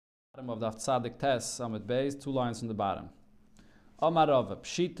Of the Tzadik Tes Summit Base, 2 lines from the bottom. Omar Rava,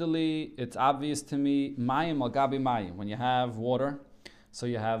 pshitali, it's obvious to me, mayim al gabi mayim, when you have water, so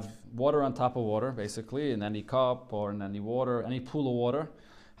you have water on top of water, basically, in any cup or in any water, any pool of water.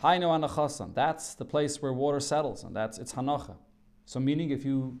 Hainu anachasan, that's the place where water settles, and it's hanacha. So meaning if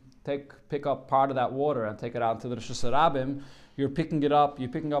you pick up part of that water and take it out into the Rishus Harabim, you're picking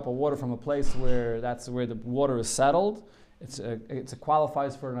up a water from a place where that's where the water is settled. It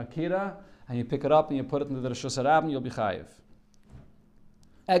qualifies for an akira, and you pick it up and you put it into the Rishus Harabim, you'll be chayiv.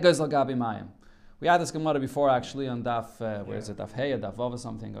 Egos al gabi mayim. We had this Gemara before actually on Daf, where is it? Daf Hey, Daf Vav or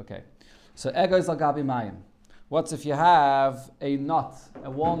something? Okay. So egos al gabi mayim. What's if you have a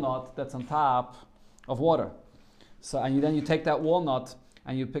walnut that's on top of water? So and then you take that walnut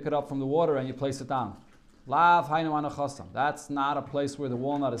and you pick it up from the water and you place it down. Lav hainu anachasam. That's not a place where the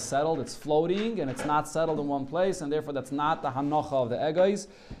walnut is settled. It's floating and it's not settled in one place, and therefore that's not the hanocha of the egos.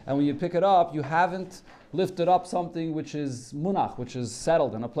 And when you pick it up, you haven't lifted up something which is munach, which is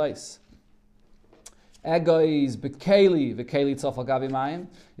settled in a place. Egos bekeli tzaf al gabi mayim.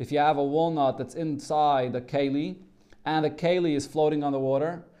 If you have a walnut that's inside the keli, and the keli is floating on the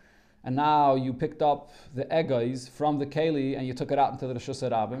water, and now you picked up the egos from the keli and you took it out into the Rishus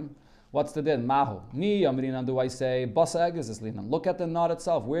Harabim. What's the din? Mahu. Mi amrinan, do I say basa egos is linan? Look at the nut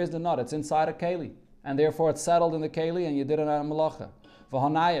itself. Where's the nut? It's inside a keli, and therefore it's settled in the keli, and you did it on a malacha.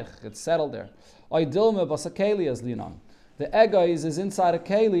 V'hanayich, it's settled there. Oy dilma basa keli is linan. The egos is inside a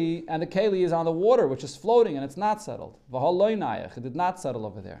keli, and the keli is on the water, which is floating, and it's not settled. V'haloynayich, it did not settle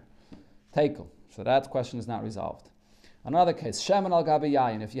over there. Tekel. So that question is not resolved. Another case, shemen al gabi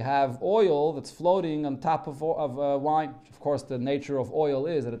yayin. If you have oil that's floating on top of wine, of course the nature of oil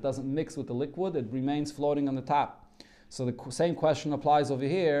is that it doesn't mix with the liquid, it remains floating on the top. So the same question applies over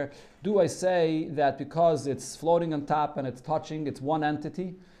here. Do I say that because it's floating on top and it's touching, it's one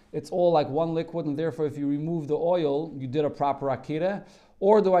entity, it's all like one liquid, and therefore if you remove the oil, you did a proper akira?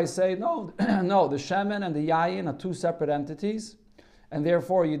 Or do I say, no, no, the shemen and the yayin are two separate entities, and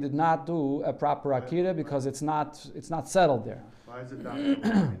therefore you did not do a proper akira because it's not settled there. Why is it not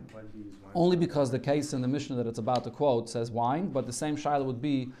wine? Why do you use wine? Only because the case in the Mishnah that it's about to quote says wine, but the same shaila would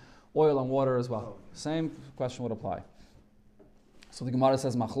be oil and water as well. Same question would apply. So the Gemara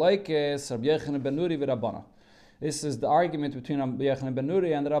says Machlokes Rabbi Yochanan ben Nuri v'Rabbana. This is the argument between Rabbi Yochanan ben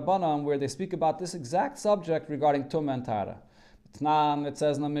Nuri and the Rabbanan, where they speak about this exact subject regarding tumah and tara. It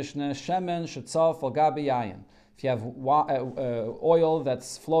says in the Mishnah, shemen shetzaf al gabi yayin. If you have oil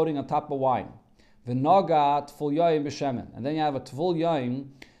that's floating on top of wine, v'naga tful yayin b'shemen, and then you have a tful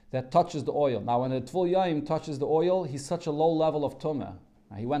yayin that touches the oil. Now, when the tful yayin touches the oil, he's such a low level of tumah.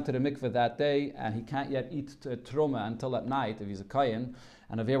 He went to the mikveh that day, and he can't yet eat truma until at night if he's a kayin.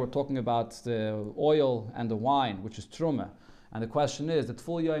 And over here we're talking about the oil and the wine, which is truma. And the question is, the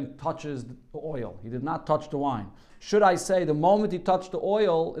tful yayin touches the oil. He did not touch the wine. Should I say the moment he touched the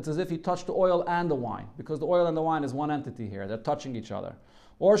oil, it's as if he touched the oil and the wine, because the oil and the wine is one entity here. They're touching each other.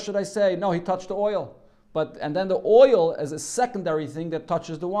 Or should I say, no, he touched the oil, and then the oil is a secondary thing that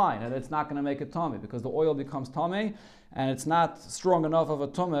touches the wine, and it's not going to make it tummy, because the oil becomes tummy, and it's not strong enough of a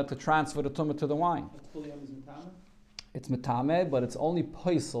tumah to transfer the tumah to the wine. It's metame, but it's only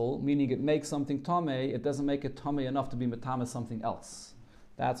poisel, meaning it makes something tummy. It doesn't make it tummy enough to be metame something else.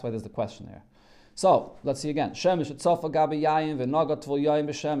 That's why there's the question there. So let's see again. Shemesh etzofa gabi yayin v'naga tvul yayin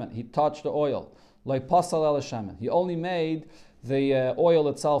b'shemen. He touched the oil. Lo pasal el shemen. He only made the oil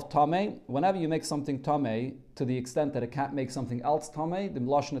itself tamei. Whenever you make something tamei, to the extent that it can't make something else tamei, the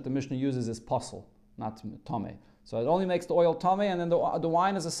lashon that the Mishnah uses is pasal, not tamei. So it only makes the oil tamei, and then the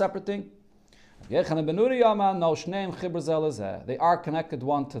wine is a separate thing. They are connected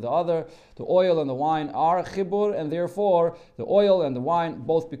one to the other. The oil and the wine are a chibur, and therefore the oil and the wine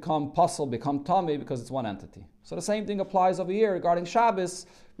both become pasal, become tamei, because it's one entity. So the same thing applies over here regarding Shabbos,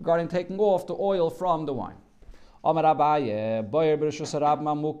 regarding taking off the oil from the wine. You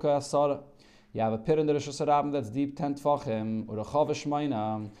have a pit in the Rishus Harabim that's deep 10 tfachim, or a chavish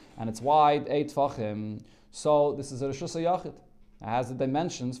mayna, and it's wide 8 tfachim. So this is a Rishus Yachid. It has the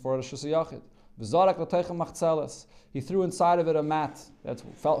dimensions for a Rishus Yachid. He threw inside of it a mat that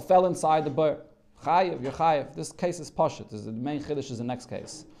fell inside the bar. Chayev, you're chayev. This case is pashut. The main chiddush is the next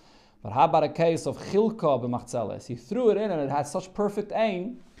case. But how about a case of chilka b'machzeles? He threw it in, and it had such perfect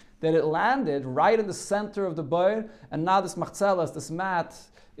aim that it landed right in the center of the bar, and now this machzeles, this mat,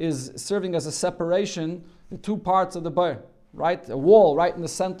 is serving as a separation, the two parts of the bar, right? A wall right in the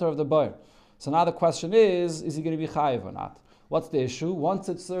center of the bar. So now the question is he going to be chayev or not? What's the issue? Once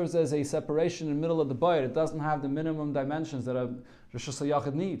it serves as a separation in the middle of the bayit, it doesn't have the minimum dimensions that a Rishus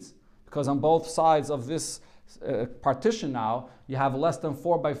Yachid needs. Because on both sides of this partition now, you have less than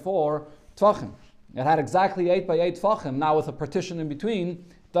 4 by 4 tvachim. It had exactly 8 by 8 tvachim. Now with a partition in between,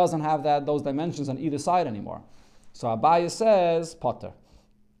 it doesn't have those dimensions on either side anymore. So Abaye says potter.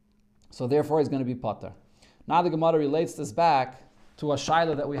 So therefore he's going to be potter. Now the Gemara relates this back to a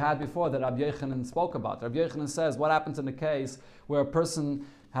shaila that we had before that Rabbi Yochanan spoke about. Rabbi Yochanan says, what happens in the case where a person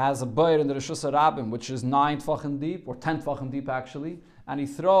has a bayr in the Rishus HaRabim, which is 9 tvachim deep, or 10 tvachim deep actually, and he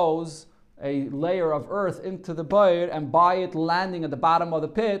throws a layer of earth into the bayr, and by it landing at the bottom of the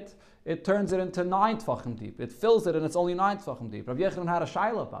pit, it turns it into 9 tvachim deep. It fills it and it's only 9 tvachim deep. Rabbi Yochanan had a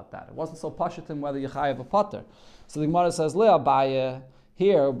shaila about that. It wasn't so pashatim whether you chayav a potter. So the Gemara says, Le Abaye,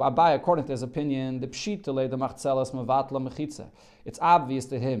 here, Abaye, according to his opinion, the pshitale the machzelas mevatla mechitza. It's obvious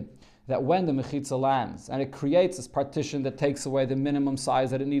to him that when the mechitza lands and it creates this partition that takes away the minimum size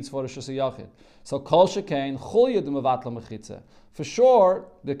that it needs for the Rishus HaYachid. So kol shekain chulya de mevatla mechitza. For sure,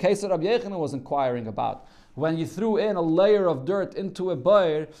 the case that Rabbi Yochanan was inquiring about, when you threw in a layer of dirt into a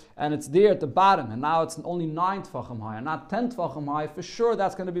bayr and it's there at the bottom, and now it's only 9 tvachim high and not 10 tvachim high, for sure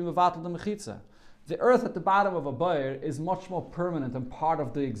that's going to be mevatla the mechitza. The earth at the bottom of a bayr is much more permanent and part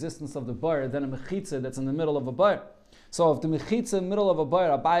of the existence of the bayr than a mechitza that's in the middle of a bayr. So if the mechitza in the middle of a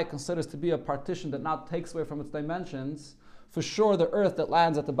bayr, Abaye considers to be a partition that now takes away from its dimensions, for sure the earth that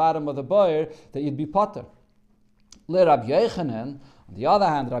lands at the bottom of the bayr, that you'd be potter. Le Rabbi Yochanan, on the other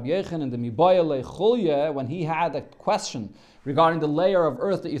hand, Rabbi Yochanan, the Mibaya Le Chulye, when he had a question regarding the layer of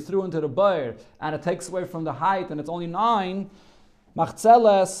earth that you threw into the bayr, and it takes away from the height, and it's only 9,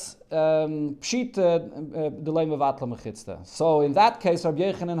 Machzeles pshita delay mevatla mechitzta. So in that case, Rabbi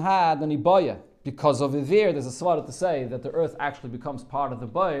Yochanan had an ibaya, because over there's a svara to say that the earth actually becomes part of the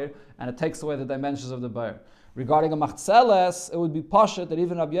bayr and it takes away the dimensions of the bayr. Regarding a machzeles, it would be pashat that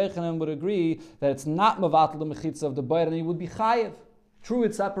even Rabbi Yochanan would agree that it's not mevatla mechitza of the bayr and he would be chayiv. True,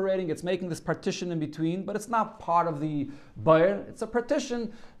 it's separating, it's making this partition in between, but it's not part of the bayr. It's a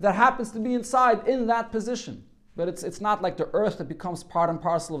partition that happens to be inside in that position. But it's not like the earth that becomes part and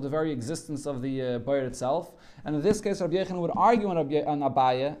parcel of the very existence of the bayr itself. And in this case, Rabbi Yochanan would argue on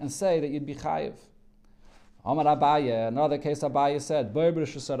Abaye and say that you'd be chayiv. Amar Abaye, another case Abaye said, bayr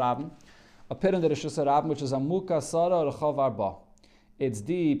b'Rishus HaRabim, a pit in the Rishus HaRabim, which is a muka sara rechav arba. It's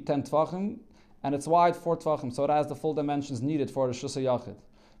deep 10 tvachim and it's wide 4 tvachim, so it has the full dimensions needed for Rishus HaYachid.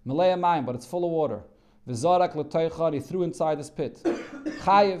 Melei mayim, but it's full of water. V'zarak l'toichad, he threw inside this pit.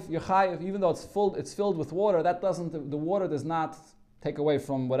 Chayiv, you're chayiv, even though it's filled with water, the water does not take away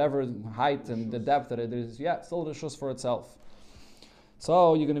from whatever height and the depth that it is. Yeah, it's still rishus for itself.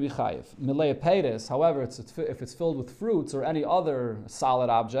 So you're going to be chayiv. Milei peiris, however, if it's filled with fruits or any other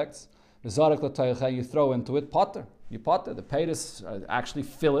solid objects, v'zarak l'toichad, you throw into it potter. You potter. The peiris actually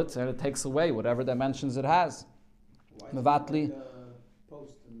fill it and it takes away whatever dimensions it has. Mevatli. Like a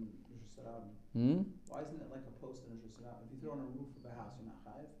post in Rishus HaRabim? Why isn't it like a post in Rishus HaRabim? If you throw on a roof of a house, you're not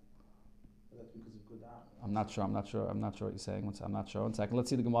chayiv? But that's because of good art. I'm not sure what you're saying. I'm not sure. One second. Let's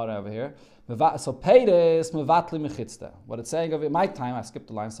see the Gemara over here. So peiris mevatli mechitzta. What it's saying of it, my time, I skipped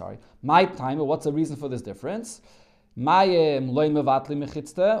the line, sorry. My time, what's the reason for this difference? Mayim loy mevatli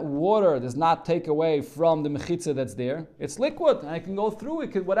mechitzta. Water does not take away from the mechitza that's there. It's liquid and it can go through.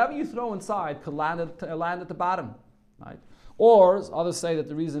 It could, whatever you throw inside could land at the bottom. Right? Or others say that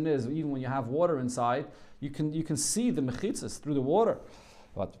the reason is even when you have water inside, you can see the mechitzas through the water.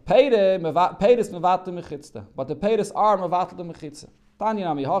 But peiris mevatli mechitzta. But the peiris are mevatli mechitza. Tanya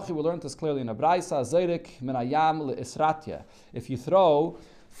nami hachi, we learned this clearly in a braysa. Zeirik min hayam leisratya. If you throw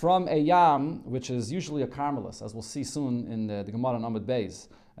from a yam, which is usually a carmelis, as we'll see soon in the Gemara on Amud Beis,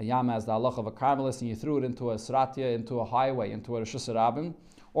 a yam has the halach of a carmelis, and you threw it into a sratya, into a highway, into a Rishus HaRabim,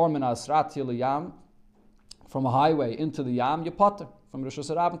 or min sratya liyam, from a highway into the yam, you potter. From Rishus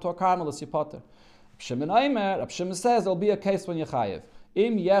HaRabim to a carmelis, you potter. Shimon says there'll be a case when you chayiv.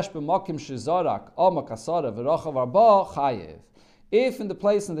 Im yesh b'makim shezarak o makasara v'rochav arba chayiv. If in the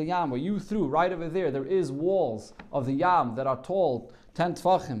place in the yam where you threw right over there is walls of the yam that are tall 10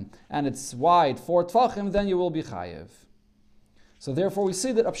 tvachim and it's wide 4 tvachim, then you will be chayiv. So therefore we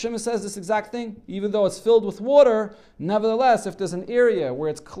see that Rab Shimon says this exact thing. Even though it's filled with water, nevertheless, if there's an area where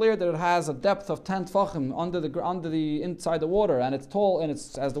it's clear that it has a depth of 10 tvachim under the inside the water, and it's tall and it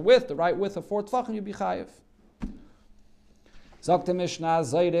has the right width of 4 tvachim, you'll be chayiv. Zok Mishnah,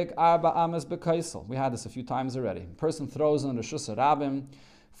 Zaydik, Arba Ames Bekaisel. We had this a few times already. A person throws in the Rishus HaRabim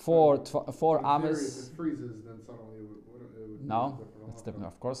 4 Ames. If it freezes, then suddenly it would No, it's different.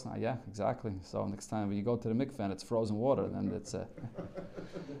 Of course not. Yeah, exactly. So next time when you go to the mikveh and it's frozen water, then it's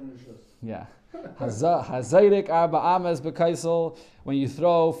yeah. Hazaydik Arba Ames Bekaisel. When you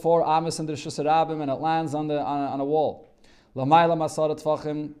throw 4 Ames in the Rishus HaRabim and it lands on a wall. Lamayla Masarat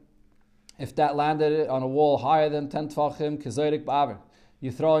Tvachim. if that landed on a wall higher than 10 Tvachim, Kezorik Ba'aver.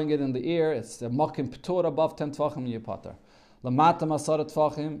 You're throwing it in the air, it's a Makim P'tur above 10 Tvachim, you potter. Lamata Masara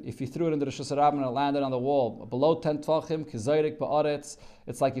Tvachim, if you threw it in the Rosh Hashanah and it landed on the wall below 10 Tvachim, Kezorik Ba'aretz,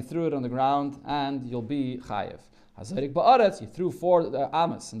 it's like you threw it on the ground and you'll be Chayev. Hazorik Ba'aretz, you threw 4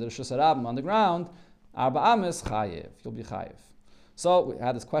 Amas in the Rosh Hashanah on the ground, Arba Amas Chayev, you'll be Chayev. So we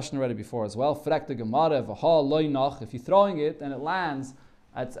had this question already before as well. Frek the Gemara, V'ha loy noch, if you're throwing it and it lands,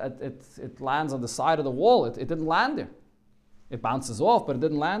 it lands on the side of the wall, it didn't land there. It bounces off, but it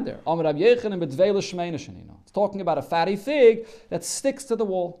didn't land there. It's talking about a fatty fig that sticks to the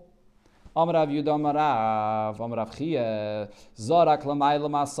wall. If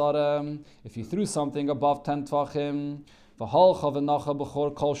you threw something above 10 tvachim,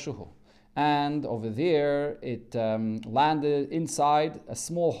 and over there it landed inside a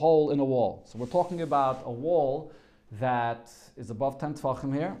small hole in a wall. So we're talking about a wall that is above 10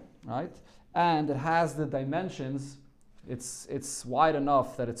 tvachim here, right? And it has the dimensions. It's wide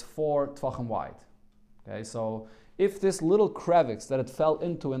enough that it's 4 tvachim wide. Okay, so if this little crevice that it fell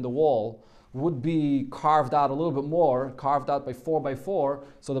into in the wall would be carved out a little bit more, carved out by 4 by 4,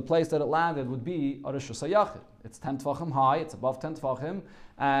 so the place that it landed would be a Rishus HaYachid. It's 10 tvachim high, it's above 10 tvachim,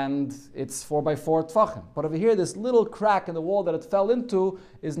 and it's 4 by 4 tvachim. But over here, this little crack in the wall that it fell into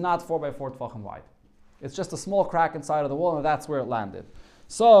is not 4 by 4 tvachim wide. It's just a small crack inside of the wall, and that's where it landed.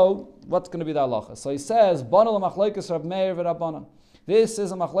 So, what's going to be the halacha? So he says, Bana l'machlokes Rav Meir v'Rabbanan. This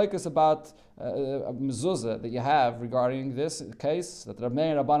is a machlokes about a mezuzah that you have regarding this case that Rav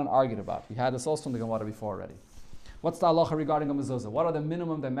Meir and Rabbanan argued about. We had this also in the Gemara before already. What's the halacha regarding a mezuzah? What are the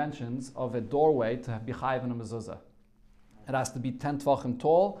minimum dimensions of a doorway to be chayiv in a mezuzah? It has to be 10 tvachim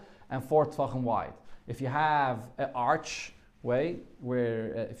tall and 4 tvachim wide. If you have an archway,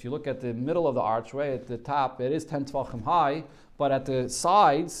 where if you look at the middle of the archway, at the top, it is 10 tvachim high, but at the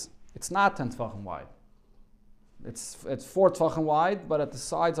sides, it's not 10 tvachim wide. It's 4 tvachim wide, but at the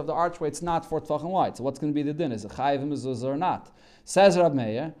sides of the archway, it's not 4 tvachim wide. So what's going to be the din? Is it chayiv mezuzah or not? Says Rab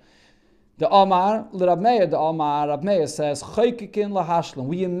Meir, the Amar, Rab Meir says, chaykikin lahashlam.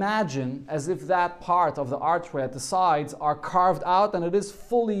 We imagine as if that part of the archway at the sides are carved out and it is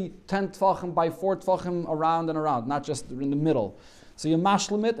fully 10 tvachim by 4 tvachim around and around, not just in the middle. So you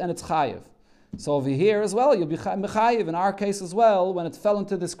mashlim it and it's chayiv. So over here as well, you'll be mechayiv. In our case as well, when it fell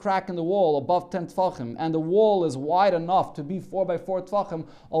into this crack in the wall above 10 tvachim, and the wall is wide enough to be 4 by 4 tvachim,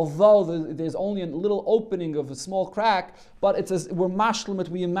 although there's only a little opening of a small crack, but it's as we're mashlim it,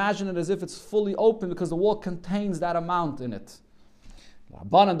 we imagine it as if it's fully open because the wall contains that amount in it. The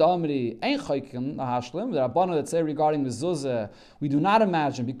Rabbanan that say regarding mezuzah, we do not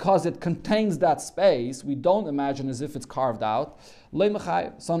imagine because it contains that space. We don't imagine as if it's carved out.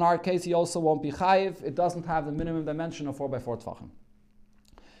 So in our case, he also won't be chayiv. It doesn't have the minimum dimension of 4 by 4 tvachim.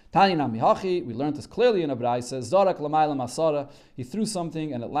 Tani nami hachi, we learned this clearly in a brayse. Zorak l'mayla masara, he threw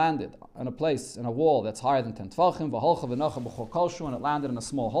something and it landed in a place, in a wall that's higher than 10 tvachim. V'holcha v'nocha b'chol kolshu, and it landed in a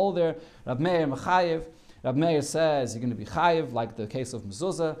small hole there. Rab Meir mechayiv. Rab Meir says you're going to be chayiv, like the case of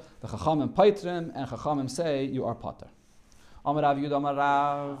mezuzah. The chachamim paitrim, and chachamim say you are pater. Amar Rav Yud Amar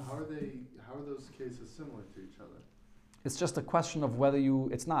Rav. How are those cases similar to each other? It's just a question of whether you.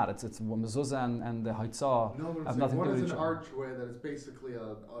 It's not. It's mezuzah and the haitzah have nothing to do with each other. One is an archway that is basically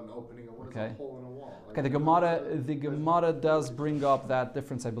an opening, and one is a hole in a wall. Okay, the Gemara does bring up that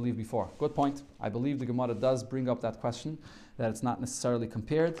difference, I believe, before. Good point. I believe the Gemara does bring up that question, that it's not necessarily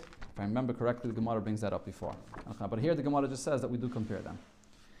compared. If I remember correctly, the Gemara brings that up before. Okay, but here the Gemara just says that we do compare them.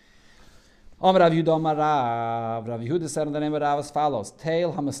 Rav Yehuda said in the name of Rav as follows: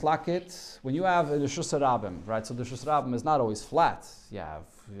 Tail hamislakit. When you have the Rishus Harabim, right? So the Rishus Harabim is not always flat. You have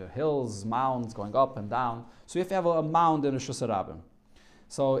hills, mounds going up and down. So you have to have a mound in the Rishus Harabim.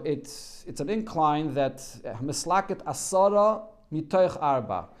 So it's an incline that hamislakit asara mitoich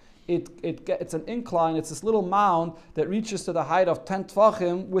arba. It's an incline. It's this little mound that reaches to the height of 10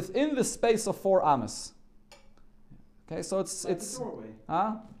 tvachim within the space of 4 amas. Okay, so it's the doorway.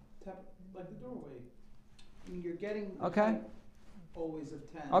 Huh? Like the doorway. I mean, you're getting always of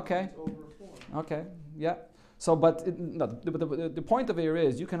 10. Okay. It's over 4. Okay. Yeah. So, but the point of it here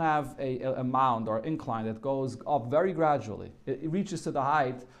is you can have a mound or incline that goes up very gradually. It reaches to the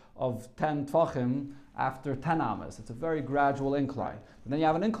height of 10 tvachim after 10 amas. It's a very gradual incline. And then you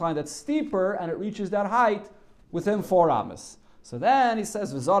have an incline that's steeper and it reaches that height within 4 amas. So then he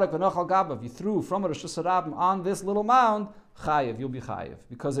says, "V'zarek v'nochal gabav." If you threw from a Rishus Harabim on this little mound, chayiv, you'll be chayiv,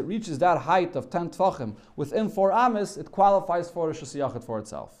 because it reaches that height of 10 tvachim within 4 amas. It qualifies for Rishus Yachid for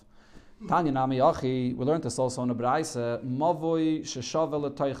itself. Tanya nami yachi. We learned this also in the brayse. Mavoi sheshavel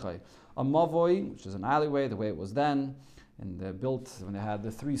etoichai. A mavoi, which is an alleyway, the way it was then, and they built when they had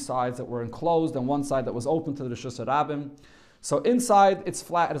the three sides that were enclosed and one side that was open to the Rishus Harabim. So inside it's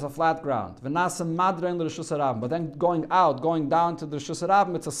flat, it is a flat ground. V'nasem madrein l'Rishus Harabim. But then going down to the Rishus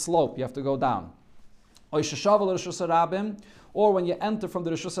Harabim, it's a slope. You have to go down. Oy sheshav l'Rishus Harabim, or when you enter from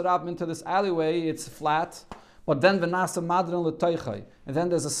the Rishus Harabim into this alleyway, it's flat. But then v'nasem madrein l'toichai, and then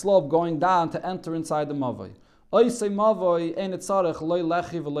there's a slope going down to enter inside the mavoi. Oy say mavoi ein etzarech loy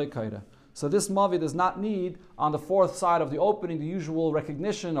lechi v'loy kaira. So this mavi does not need, on the fourth side of the opening, the usual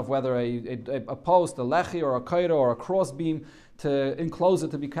recognition of whether a post, a lechi, or a kaira, or a cross beam to enclose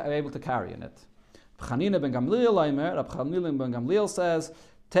it to be able to carry in it. Chanina ben Gamliel says,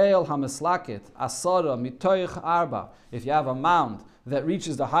 Teil hamislakit asara mitoich arba. If you have a mound that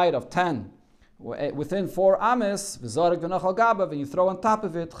reaches the height of 10, within 4 ames, v'zorek v'nachal gabav, and you throw on top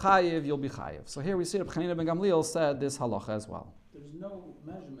of it, chayiv, you'll be chayiv. So here we see Rabbi Chanina ben Gamliel said this halacha as well. There's no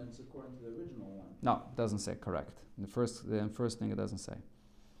measurements according to the original one. No, it doesn't say correct. The first thing it doesn't say.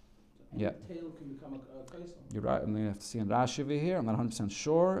 Any Yeah. tail can become a kaisel. You're right. I'm going to have to see in Rashi over here. I'm not 100%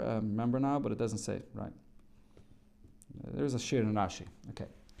 sure. Remember now, but it doesn't say it. Right. There's a shir in Rashi. Okay.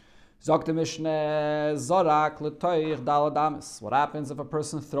 Zok the Mishneh Zorak l'toich daladamis. What happens if a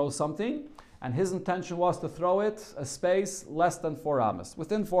person throws something and his intention was to throw it a space less than 4 amas,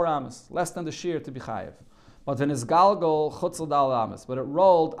 within 4 amas, less than the shear to be chayiv. But then his galgal chutzel daladamis, but it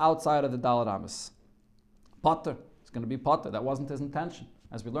rolled outside of the daladamis. Potter. It's going to be potter. That wasn't his intention.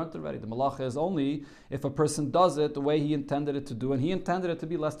 As we learned already, the malacha is only if a person does it the way he intended it to do, and he intended it to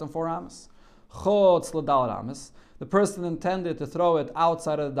be less than 4 amas. Chutz l'daladamis. The person intended to throw it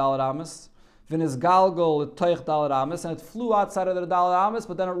outside of the Dalet Amis. V'nis galgal l'toich Dalet Amis, and it flew outside of the Dalet Amis,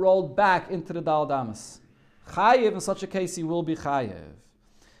 but then it rolled back into the Dalet Amis. Chayiv, in such a case, he will be chayiv.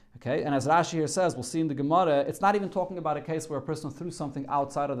 Okay, and as Rashi here says, we'll see in the Gemara, it's not even talking about a case where a person threw something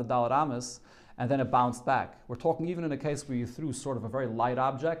outside of the Dalet Amis and then it bounced back. We're talking even in a case where you threw sort of a very light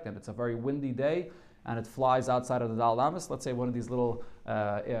object and it's a very windy day and it flies outside of the Dalet Amis. Let's say one of these little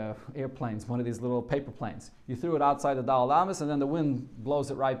airplanes, one of these little paper planes. You threw it outside the Dalet Amis and then the wind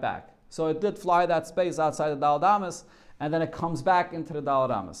blows it right back. So it did fly that space outside the Dalet Amis and then it comes back into the Dalet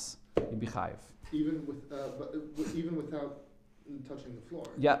Amis. You'd be chayiv. Even without touching the floor.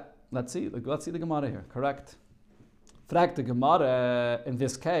 Yeah, let's see the Gemara here. Correct. Frag the Gemara in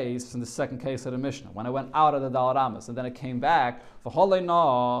this case, in the second case of the Mishnah, when I went out of the Dalet Amis and then it came back,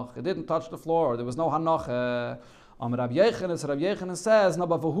 it didn't touch the floor, there was no hanocha. Rabbi Yechanan says, no,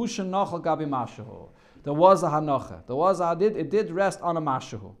 but there was a hanocha. It did rest on a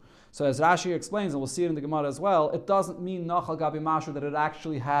mashahu. So as Rashi explains, and we'll see it in the Gemara as well, it doesn't mean nachal gabi mashu that it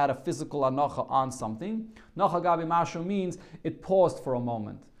actually had a physical hanocha on something. Nachal gabi mashu means it paused for a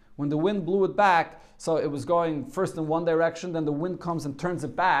moment. When the wind blew it back, so it was going first in one direction, then the wind comes and turns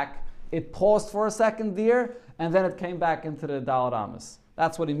it back. It paused for a second there, and then it came back into the Dalet Amis.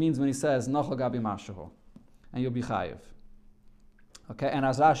 That's what he means when he says nachal gabi mashu, and you'll be chayiv. Okay, and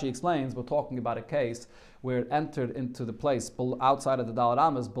as Rashi explains, we're talking about a case where it entered into the place outside of the Dalet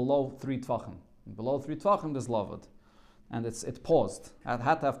Amis below 3 tvachim. Below 3 tvachim, there's lavud, and it paused. It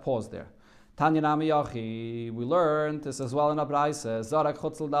had to have paused there. Tanya Nami Yachi, we learned this as well in Abraisa. Zarak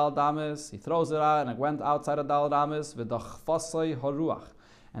chutzel Dalet Amis, he throws it out and it went outside of Dalet Amis, v'dachfasei haruach,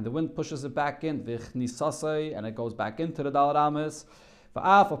 and the wind pushes it back in, v'chnisasei, and it goes back into the Dalet Amis.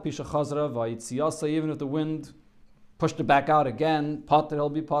 V'af of pisha chazra v'yitziyasei, even if the wind pushed it back out again, potter, he'll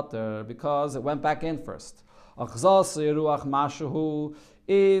be potter, because it went back in first.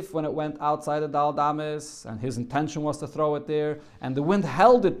 If when it went outside the Dalet Amis, and his intention was to throw it there, and the wind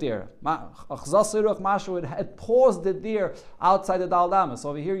held it there, it paused it there outside the Dalet Amis. So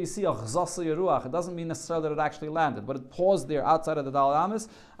over here you see it doesn't mean necessarily that it actually landed, but it paused there outside of the Dalet Amis,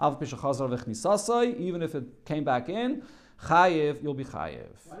 even if it came back in, chayiv, you'll be chayiv.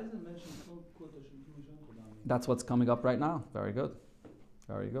 Why doesn't it mention That's what's coming up right now. Very good.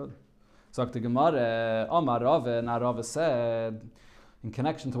 Very good. So the Gemara, Omar Rave said, in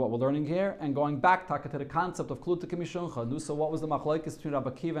connection to what we're learning here, and going back to the concept of Kluta Kemishoncha. So what was the machlokes between Rabbi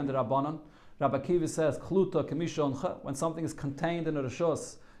Akiva and the Rabbanan? Rabbi Akiva says, Kluta Kemishoncha, when something is contained in a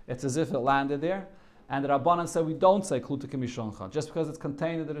Rishos, it's as if it landed there. And the Rabbanan said, we don't say Kluta Kemishoncha. Just because it's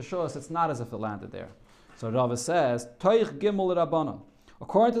contained in the Rishos, it's not as if it landed there. So Rave says, Toich Gimel Rabbanan.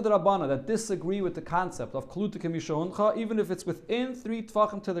 According to the Rabbanan that disagree with the concept of Kluta Kemishoncha, even if it's within 3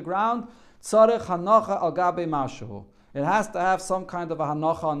 tvachim to the ground, Tzarech Hanacha al Gabe Mashu. It has to have some kind of a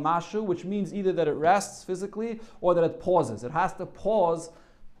hanacha on mashu, which means either that it rests physically or that it pauses. It has to pause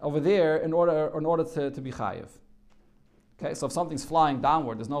over there in order to be chayiv. Okay, so if something's flying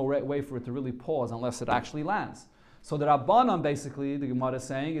downward, there's no way for it to really pause unless it actually lands. So the Rabbanan, basically, the Gemara is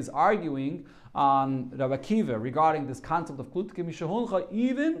saying, is arguing on Rabbi Akiva regarding this concept of Klutke Mishahuncha.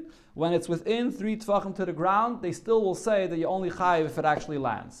 Even when it's within 3 Tvachim to the ground, they still will say that you only chayiv if it actually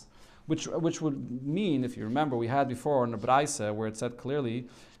lands. Which would mean, if you remember, we had before in the Braisa where it said clearly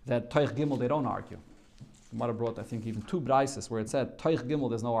that Toich Gimel, they don't argue. The Gemara brought, I think, even 2 Braises where it said Toich Gimel,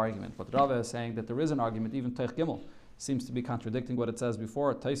 there's no argument. But Rava is saying that there is an argument, even Toich Gimel seems to be contradicting what it says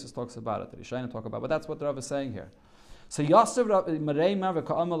before. Taisus talks about it, the Rishayim talk about it, but that's what the Rava is saying here. So Yosef Mereima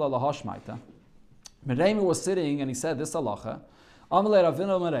v'ka'amal al-hashmaita. Mereima was sitting and he said this halacha. Amalei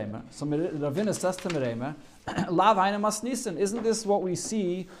Ravina Mereima. So Ravina says to Mereima, Lav Haina Masnisin. Isn't this what we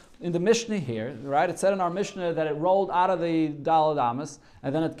see in the Mishnah here? Right? It said in our Mishnah that it rolled out of the Daled Amas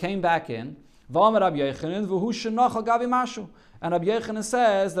and then it came back in. V'amer Rabbi Yochanan v'hu shenachal gavi mashu. And Rabbi Yochanan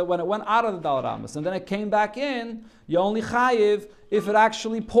says that when it went out of the Daled Amas and then it came back in, you only chayiv if it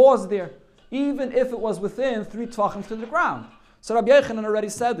actually paused there, even if it was within 3 Tvachim to the ground. So Rabbi Yochanan already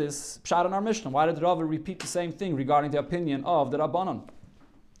said this, pshat in our Mishnah. Why did Rava repeat the same thing regarding the opinion of the Rabbanon?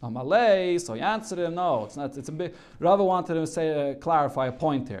 Amalei, so he answered him, no, it's not. It's a bit. Rava wanted to say, clarify a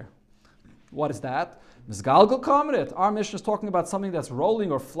point here. What is that? Mizgalgal kamrit. Our Mishnah is talking about something that's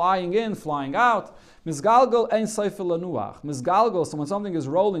rolling or flying in, flying out. Mizgalgal ein seifel lanuach. Mizgalgal, so when something is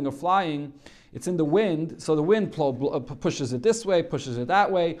rolling or flying, it's in the wind, so the wind pushes it this way, pushes it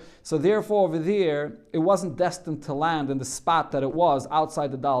that way. So therefore over there, it wasn't destined to land in the spot that it was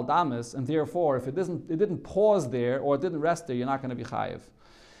outside the Dal Damas, and therefore if it didn't pause there or it didn't rest there, you're not going to be chayiv.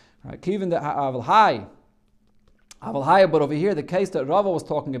 Right? Even the Aval Hai, but over here, the case that Rava was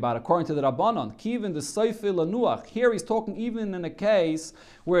talking about, according to the Rabbanon, Kivin the Seifil Lanuach, here he's talking even in a case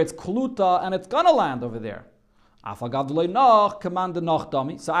where it's Kluta and it's going to land over there. So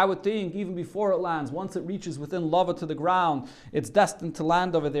I would think even before it lands, once it reaches within lava to the ground, it's destined to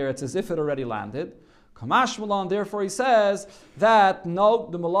land over there. It's as if it already landed. Therefore he says that no,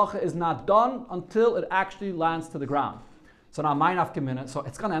 the malacha is not done until it actually lands to the ground. So now ma'inaf kemina, so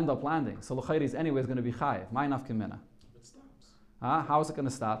it's going to end up landing. So l'chayri is anyway going to be chayiv. Ma'inaf kemina. It stops. How is it going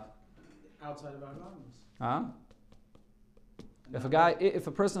to stop? Outside of our gardens. If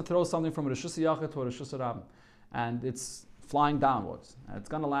a person throws something from a Rishus Yachid to a Rishus Rabim, and it's flying downwards, and it's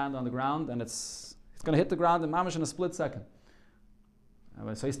going to land on the ground, and it's going to hit the ground in mamash in a split second.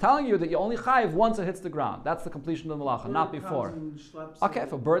 So he's telling you that you only chayiv once it hits the ground. That's the completion of the malacha, not before. Okay,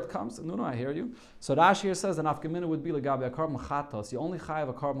 if a bird comes, no, I hear you. So Rashi here says that nafkamina would be legabi a korban chatos. You only chayiv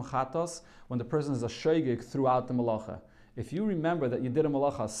a korban chatos when the person is a shogeg throughout the malacha. If you remember that you did a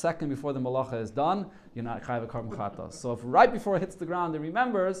malacha a second before the malacha is done, you're not chayiv a korban chatos. So if right before it hits the ground he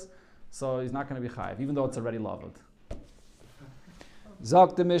remembers, so he's not going to be chayiv, even though it's already loved.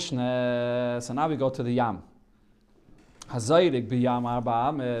 Zog the Mishnah. So now we go to the yam. Hazayrik b'yam arba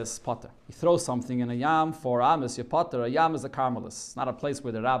ames potter. You throw something in a yam, 4 ames, you potter. A yam is a carmelis. It's not a place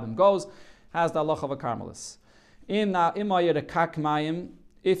where the rabbim goes. Has the halacha of a carmelis.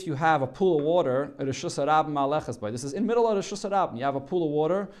 If you have a pool of water, this is in middle of the Rishus Rabim. You have a pool of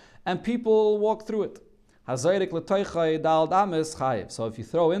water and people walk through it. Hazayrik l'toichay dal ames chayiv. So if you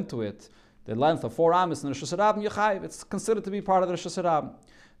throw into it the length of 4 ames in the Rishus Rabim, you chayiv. It's considered to be part of the Rishus Rabim.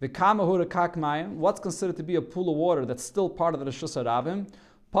 The kamahura kakmayim, what's considered to be a pool of water that's still part of the Rishus Rabim?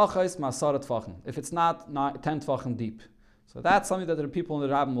 Pachais masarat tvachim. If it's not 10 tvachim deep. So that's something that the people in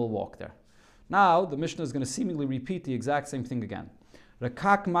the Rabbim will walk there. Now, the Mishnah is going to seemingly repeat the exact same thing again.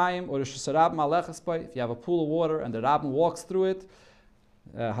 Rekakmayim or Rishus Rabim alechas bay, if you have a pool of water and the Rabbim walks through it,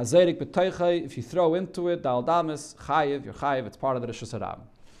 hazayrik b'toichay, if you throw into it, dal damis, chayiv, you're chayiv, it's part of the Rishus Rabim.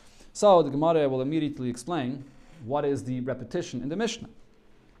 So the Gemara will immediately explain what is the repetition in the Mishnah.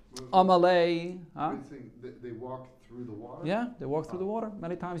 Amalei. They walk through the water? Yeah, they walk through the water.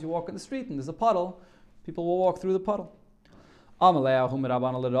 Many times you walk in the street and there's a puddle. People will walk through the puddle. Amalei ahum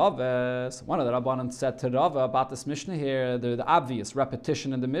Rabbanan l'Rava. One of the Rabbanan said to Rava about this Mishnah here, the obvious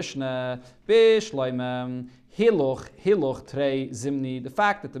repetition in the Mishnah. Bishloimem hiluch trei zimni. The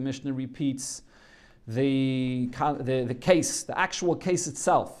fact that the Mishnah repeats the case, the actual case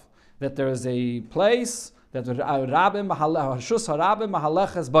itself, that there is a place that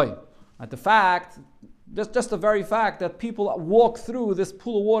the fact, just the very fact that people walk through this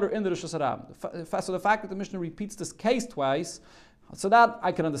pool of water in the Rishus Rabim. So the fact that the Mishnah repeats this case twice, so that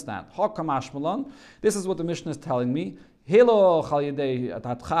I can understand. This is what the Mishnah is telling me. The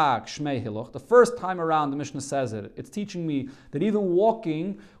first time around the Mishnah says it. It's teaching me that even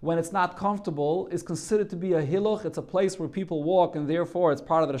walking when it's not comfortable is considered to be a hiluch. It's a place where people walk and therefore it's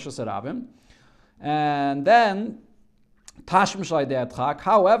part of the Rishus Rabim. And then,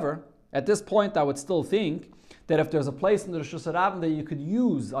 however, at this point I would still think that if there's a place in the Rosh Hashanah that you could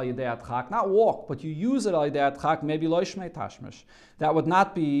use al yedei adchak, not walk, but you use it al yedei adchak, maybe lo yishmei tashmish. That would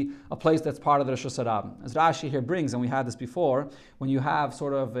not be a place that's part of the Rosh Hashanah. As Rashi here brings, and we had this before, when you have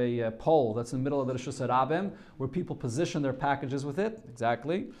sort of a pole that's in the middle of the Rosh Hashanah where people position their packages with it,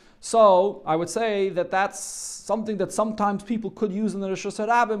 exactly. So I would say that that's something that sometimes people could use in the Rosh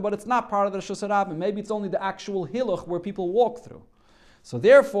Hashanah, but it's not part of the Rosh Hashanah. Maybe it's only the actual hiluch where people walk through. So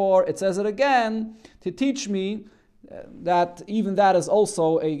therefore, it says it again to teach me that even that is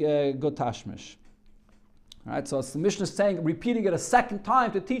also a good tashmish. All right, so the Mishnah is saying, repeating it a second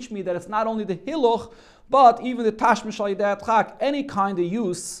time to teach me that it's not only the hiluch, but even the tashmish al yedei adchak, any kind of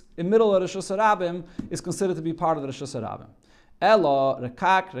use in middle of Rosh Hashanah is considered to be part of the Rosh Hashanah. Elo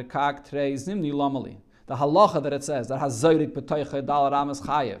rekak trei zimni lamali. The halacha that it says that has zayrik b'toicha dalar amas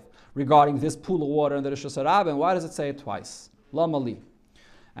chayev regarding this pool of water in the Rosh Hashanah. Why does it say it twice? Lamali.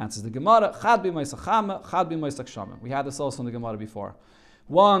 Answers the Gemara, Chad b'moisach chama, Chad b'moisach shama. We had this also in the Gemara before.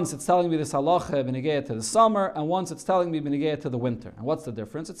 Once it's telling me this halacha b'negeiah to the summer, and once it's telling me b'negeiah to the winter. And what's the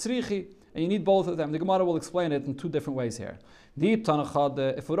difference? It's tzrichi, and you need both of them. The Gemara will explain it in two different ways here.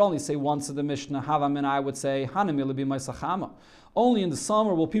 If we would only say once in the Mishnah, Havamin, I would say, Hanamila b'moisach chama. Only in the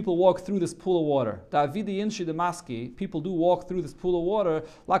summer will people walk through this pool of water. People do walk through this pool of water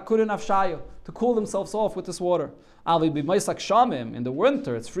to cool themselves off with this water. In the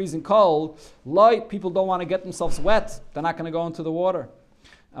winter, it's freezing cold. Light, people don't want to get themselves wet. They're not going to go into the water.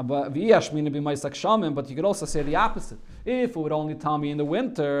 But you could also say the opposite. If it would only tell me in the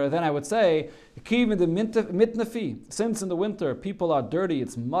winter, then I would say, since in the winter people are dirty,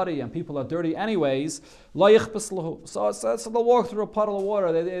 it's muddy, and people are dirty anyways, so they'll walk through a puddle of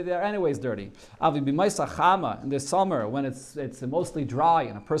water, they're anyways dirty. In the summer, when it's mostly dry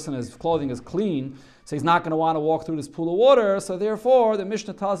and a person's clothing is clean, so he's not going to want to walk through this pool of water. So therefore, the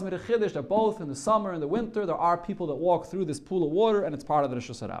Mishnah tells me the Chiddush that both in the summer and the winter, there are people that walk through this pool of water, and it's part of the Rosh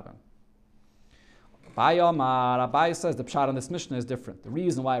Hashanah. Abai says the pshat on this Mishnah is different. The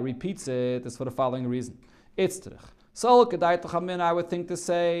reason why it repeats it is for the following reason. It's tzrich. So, I would think to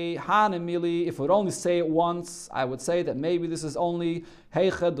say, Hanemili, if we would only say it once, I would say that maybe this is only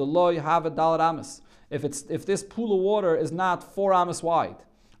Heicha Deloy Havad Dalar Amas. If this pool of water is not 4 amas wide,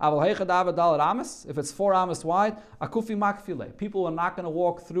 if it's 4 amas wide, akufi makfile. People are not going to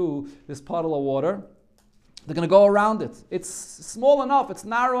walk through this puddle of water. They're going to go around it. It's small enough, it's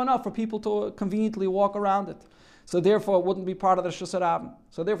narrow enough for people to conveniently walk around it. So therefore, it wouldn't be part of the Rosh Hashanah.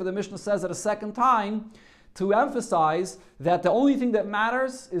 So therefore, the Mishnah says it a second time to emphasize that the only thing that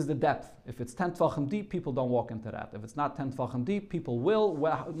matters is the depth. If it's 10 tefachim deep, people don't walk into that. If it's not 10 tefachim deep, people will.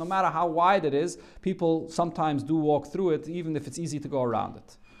 Well, no matter how wide it is, people sometimes do walk through it, even if it's easy to go around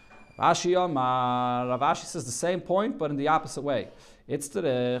it. Rav Ashi says the same point, but in the opposite way. It's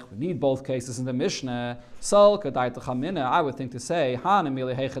terech. We need both cases in the Mishnah. I would think to say, I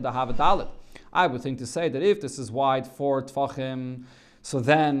would think to say that if this is wide 4 tefachim, so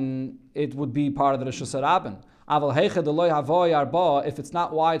then it would be part of the Rosh Hashanah. If it's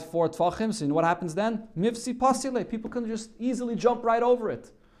not wide 4 tefachim, so you know what happens then? Mivsi pasile. People can just easily jump right over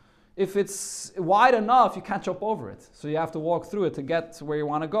it. If it's wide enough, you can't jump over it. So you have to walk through it to get to where you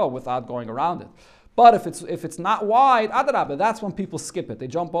want to go without going around it. But if it's not wide, adarabah, that's when people skip it. They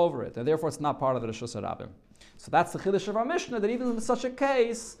jump over it, and therefore it's not part of the Rosh Hashanah. So that's the chiddush of our Mishnah, that even in such a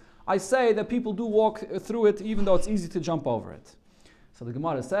case, I say that people do walk through it even though it's easy to jump over it. So the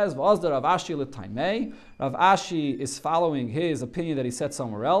Gemara says, V'azda Rav Ashi l'taimei. Rav Ashi is following his opinion that he said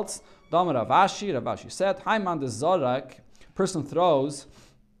somewhere else. Dama Rav Ashi said, Haiman de Zorak, person throws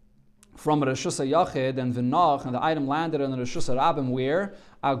from Rosh Hashanah and V'nach, and the item landed on the Rosh Hashanah where?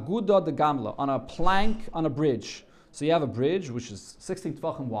 Aguda de Gamla, on a plank on a bridge. So you have a bridge which is 16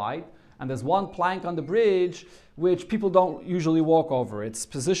 tefachim wide, and there's one plank on the bridge which people don't usually walk over. It's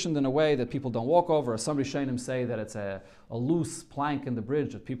positioned in a way that people don't walk over. Some Rishonim say that it's a loose plank in the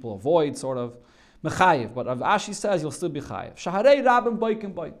bridge that people avoid, sort of. Mechayiv, but Rav Ashi says you'll still be chayiv. Shaharei rabim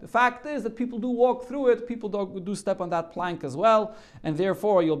boikim boik. The fact is that people do walk through it, people do step on that plank as well, and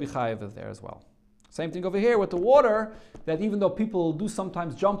therefore you'll be chayiv there as well. Same thing over here with the water, that even though people do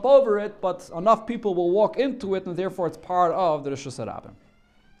sometimes jump over it, but enough people will walk into it, and therefore it's part of the Rosh Hashanah.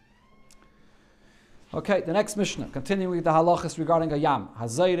 Okay, the next Mishnah, continuing with the halachas regarding a yam.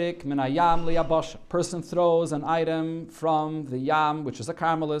 Hazayrik min hayam liyabasha. Person throws an item from the yam, which is a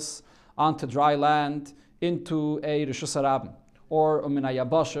carmelis, onto dry land, into a Rosh Hashanah. Or min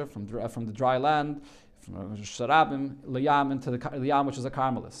hayabasha, from the dry land, from Rosh Hashanah, liyam, into the yam, which is a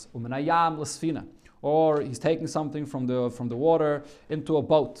carmelis. Min hayam l'sfina. or he's taking something from the water into a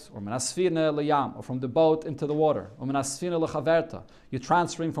boat, or menasfina leyam, or from the boat into the water, or menasfina lechaverta. You're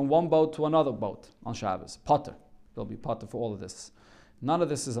transferring from one boat to another boat on Shabbos. Potter. There'll be potter for all of this. None of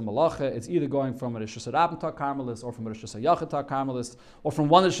this is a malacha. It's either going from a Rishus Rabban to a Carmelis, or from a Rishus Yachid to a Carmelis, or from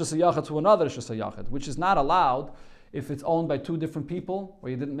one Rishus Yachid to another Rishus Yachid, which is not allowed if it's owned by two different people, or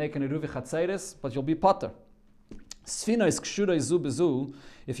you didn't make an Eruvi Chatzeris, but you'll be potter. Sfina is kshura izu bezu.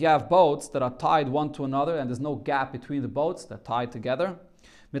 If you have boats that are tied one to another and there's no gap between the boats, they're tied together.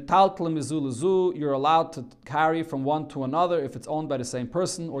 Metaltlem izu lezu, you're allowed to carry from one to another if it's owned by the same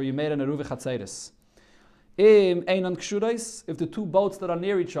person, or you made an Eruvi Chatzeris. If the two boats that are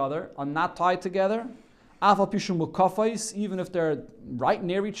near each other are not tied together, even if they're right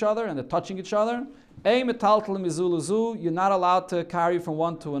near each other and they're touching each other, you're not allowed to carry from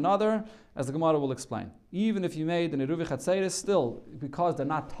one to another, as the Gemara will explain. Even if you made an Eruvi Chatzeris, still, because they're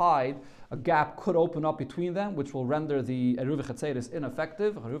not tied, a gap could open up between them, which will render the Eruvi Chatzeris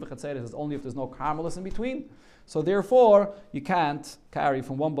ineffective. Eruvi Chatzeris is only if there's no Carmelis in between. So therefore, you can't carry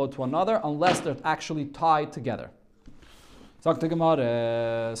from one boat to another unless they're actually tied together. So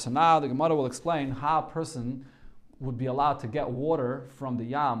now the Gemara will explain how a person would be allowed to get water from the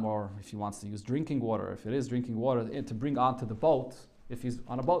yam, or if he wants to use drinking water, if it is drinking water, to bring onto the boat. If he's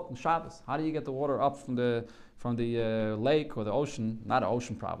on a boat on Shabbos, how do you get the water up from the lake or the ocean? Not an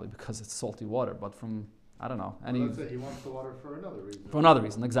ocean probably, because it's salty water, but from, I don't know. Let's say he wants the water for another reason. For another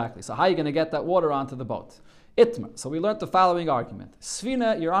reason, exactly. So how are you going to get that water onto the boat? Itmer. So we learned the following argument.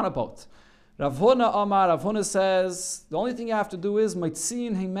 Svina, you're on a boat. Rav Huna Omar, Rav Huna says, the only thing you have to do is,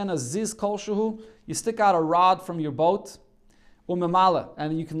 Maitzin Himena Ziz Kolshuhu, you stick out a rod from your boat, Umemala,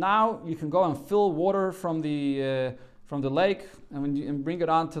 and you can go and fill water from the lake and bring it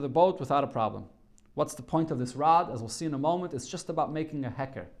onto the boat without a problem. What's the point of this rod? As we'll see in a moment, it's just about making a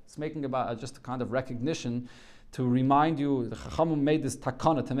heker. It's making about just a kind of recognition to remind you, the Chachamim made this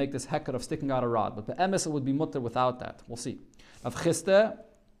takana to make this heker of sticking out a rod. But the emes, it would be mutter without that. We'll see. Rav Chiste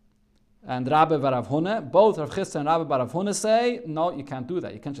and Rabbi Barav Huna, both Rav Chiste and Rabbi Barav Huna say, no, you can't do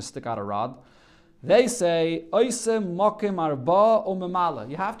that. You can't just stick out a rod. They say, Oise mokim arba umemala.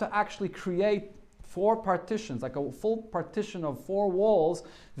 You have to actually create 4 partitions, like a full partition of 4 walls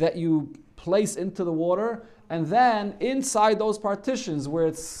that you place into the water, and then inside those partitions where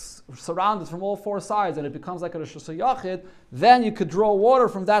it's surrounded from all 4 sides and it becomes like a Rosh Yachid, then you could draw water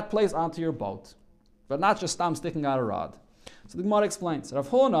from that place onto your boat, but not just sticking out a rod. So the Gemara explains. Rav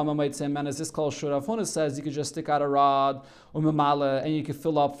Huna says you could just stick out a rod and you could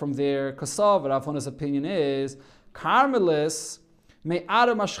fill up from there. Kasav, Rav Huna's opinion is Carmelis may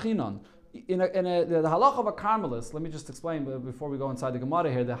adam ashchinon. The halach of a Carmelis, let me just explain before we go inside the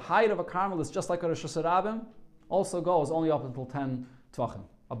Gemara here, the height of a Carmelis, just like a Rosh Hashanah, also goes only up until 10 tvachim.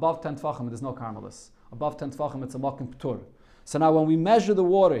 Above 10 tvachim, there's no Carmelis. Above 10 tvachim, it's a makim p'tur. So now when we measure the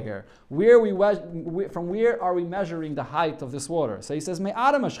water here, from where are we measuring the height of this water? So he says,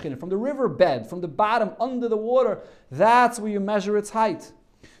 Me'adam ashchina, from the river bed, from the bottom under the water, that's where you measure its height.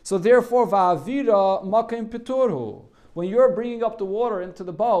 So therefore, va'avira makim p'turhu. When you're bringing up the water into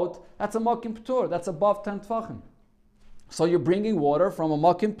the boat, that's a makim p'tur, that's above 10 tvachim. So you're bringing water from a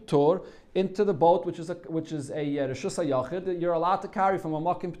makim p'tur into the boat, which is a Rishus HaYachid, you're allowed to carry from a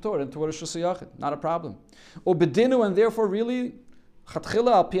makim p'tur into a Rishus HaYachid, not a problem. Ubedinu, and therefore really,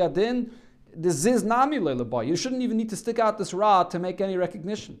 chatchila al piadin, the ziz nami le'lebay. You shouldn't even need to stick out this rod to make any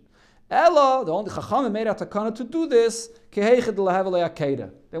recognition. Ella, the only Chachamim made a takana to do this, kehechid lehevel akeda.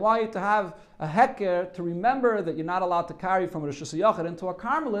 They want you to have a heker to remember that you're not allowed to carry from a Rishus HaYachid into a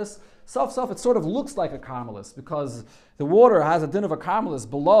Carmelis. It sort of looks like a Carmelis because the water has a din of a Carmelis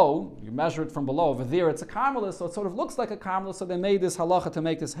below. You measure it from below. Over there it's a Carmelis, so it sort of looks like a Carmelis, so they made this halacha to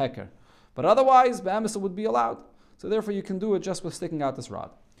make this heker. But otherwise, be'emes, it would be allowed. So therefore you can do it just with sticking out this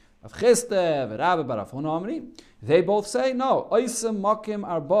rod. They both say, no, you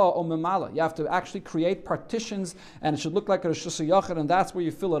have to actually create partitions and it should look like a Rosh Hashanah, and that's where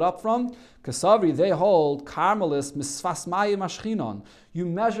you fill it up from. Kasavri, they hold Carmelis misfas mayim ashchinon. You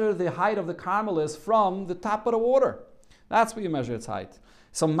measure the height of the Carmelis from the top of the water. That's where you measure its height.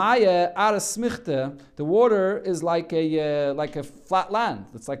 So maya aras smichte, the water is like a flat land.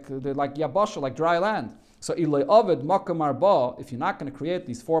 It's like yabasha, like dry land. So ilay ovid makam arba, if you're not going to create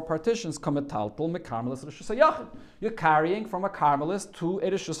these 4 partitions, kametaltul mekarmelis Rosh Hashanah. You're carrying from a Carmelis to a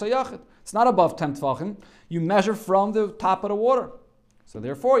Rosh Hashanah. It's not above 10 tvachim. You measure from the top of the water. So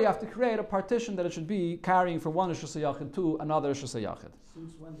therefore, you have to create a partition that it should be carrying from one Rosh Hashanah to another Rosh Hashanah.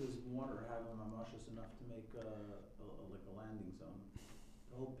 Since when does water have a mamashis enough to make a landing zone?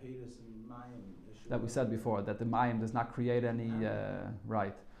 The whole Peitus and Mayim issue. That we said before, that the Mayim does not create any,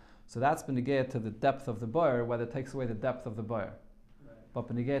 right. So that's benegayah to the depth of the boyer, whether it takes away the depth of the boyer. Right. But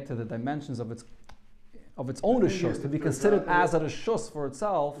benegayah to the dimensions of its own rishus, to be considered as a rishus for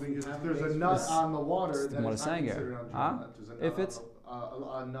itself. If there's a nut on the water, then it's not considered Huh? If it's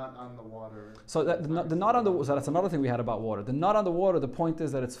a nut on the water. So the nut on the, so that's another thing we had about water. The nut on the water, the point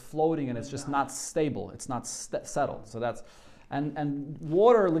is that it's floating and it's just not stable. It's not settled. So that's, and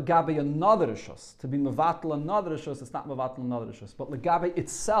water legabe another rishus, to be mevatel another rishus, it's not mevatel another rishus. But legabe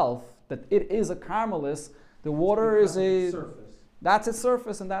itself, that it is a carmelis, the water is a surface. That's its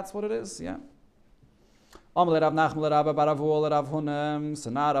surface, and that's what it is. Yeah. So now Rav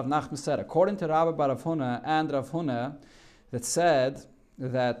Nachman said, according to Rabbi bar Rav Huna and Rav Huna, that said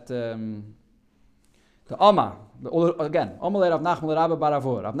that the Omar, again, Omar Rav Nachman Rabbi bar Rav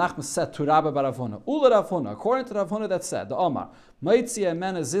Huna. Rav Nachman said to Rabbi bar Rav Huna, Ula Rav Huna, according to Rav Huna that said, the Omar, Maitzi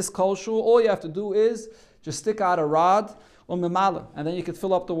Emena Zis Kolshu, all you have to do is just stick out a rod, and then you could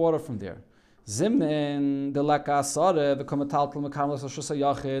fill up the water from there. Zimnin the lekasare the komatal mekamas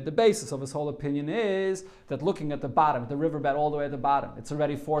yachid. The basis of his whole opinion is that looking at the bottom, the riverbed all the way at the bottom, it's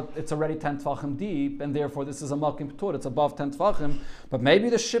already 10 tefachim deep, and therefore this is a malkim ptur. It's above 10 tefachim, but maybe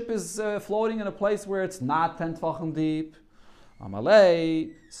the ship is floating in a place where it's not 10 tefachim deep.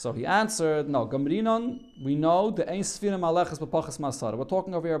 Amalei. So he answered, no. Gamrinon, we know the ein sfirim aleches b'pachas masara. We're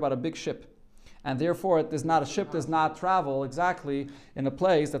talking over here about a big ship. And therefore, a ship does not travel exactly in a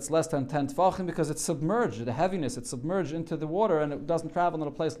place that's less than 10 tefachim because it's submerged, the heaviness, it's submerged into the water and it doesn't travel in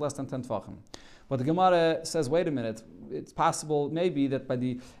a place less than 10 tefachim. But the Gemara says, wait a minute, it's possible maybe that by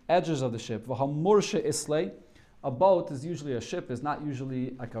the edges of the ship, v'hamurshe islay, a boat is usually, a ship is not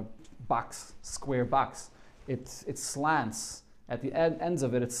usually like a box, square box. It slants, at the ends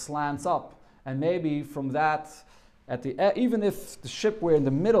of it, it slants up. And maybe from that, even if the ship were in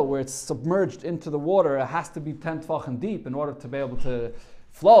the middle where it's submerged into the water, it has to be 10 tefachim deep in order to be able to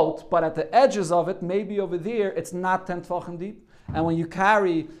float, but at the edges of it, maybe over there, it's not 10 tefachim deep. And when you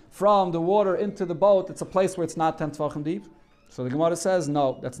carry from the water into the boat, it's a place where it's not 10 tefachim deep. So the Gemara says,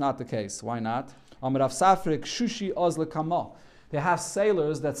 no, that's not the case. Why not? Amarav Safrik Shushi Ozle Kamo. They have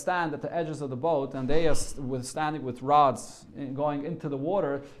sailors that stand at the edges of the boat and they are standing with rods going into the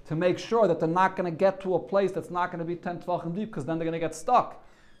water to make sure that they're not going to get to a place that's not going to be 10 tefachim deep because then they're going to get stuck.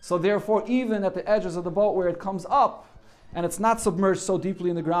 So therefore, even at the edges of the boat where it comes up and it's not submerged so deeply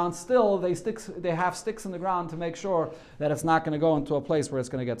in the ground, still they have sticks in the ground to make sure that it's not going to go into a place where it's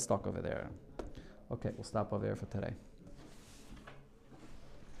going to get stuck over there. Okay, we'll stop over there for today.